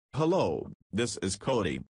Hello, this is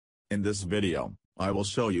Cody. In this video, I will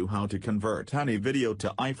show you how to convert any video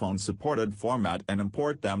to iPhone supported format and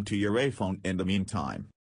import them to your iPhone in the meantime.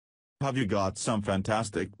 Have you got some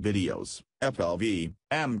fantastic videos, FLV,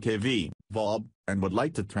 MKV, VOB, and would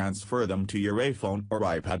like to transfer them to your iPhone or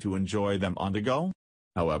iPad to enjoy them on the go?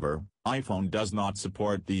 However, iPhone does not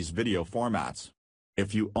support these video formats.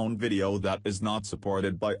 If you own video that is not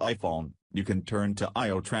supported by iPhone, you can turn to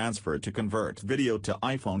IOTransfer to convert video to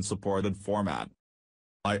iPhone-supported format.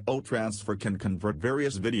 IOTransfer can convert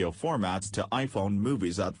various video formats to iPhone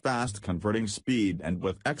movies at fast converting speed and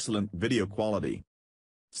with excellent video quality.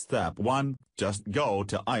 Step 1. Just go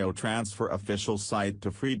to IOTransfer official site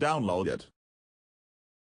to free download it.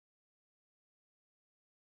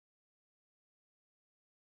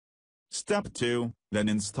 Step 2. Then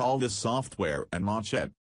install this software and launch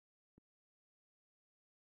it.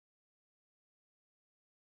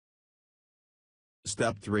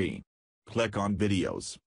 Step 3. Click on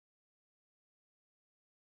Videos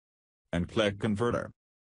and click Converter.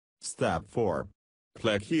 Step 4.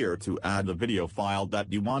 Click here to add the video file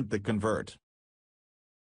that you want to convert.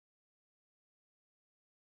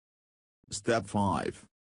 Step 5.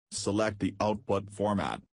 Select the output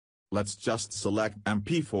format. Let's just select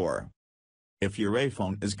MP4. If your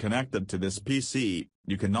iPhone is connected to this PC,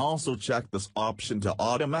 you can also check this option to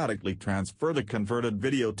automatically transfer the converted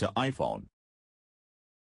video to iPhone.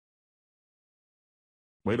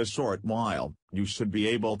 Wait a short while, you should be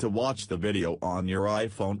able to watch the video on your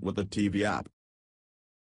iPhone with the TV app.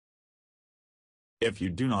 If you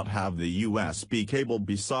do not have the USB cable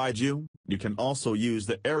beside you, you can also use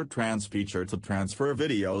the AirTrans feature to transfer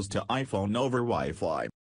videos to iPhone over Wi-Fi.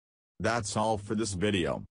 That's all for this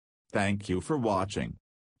video. Thank you for watching.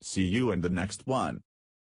 See you in the next one.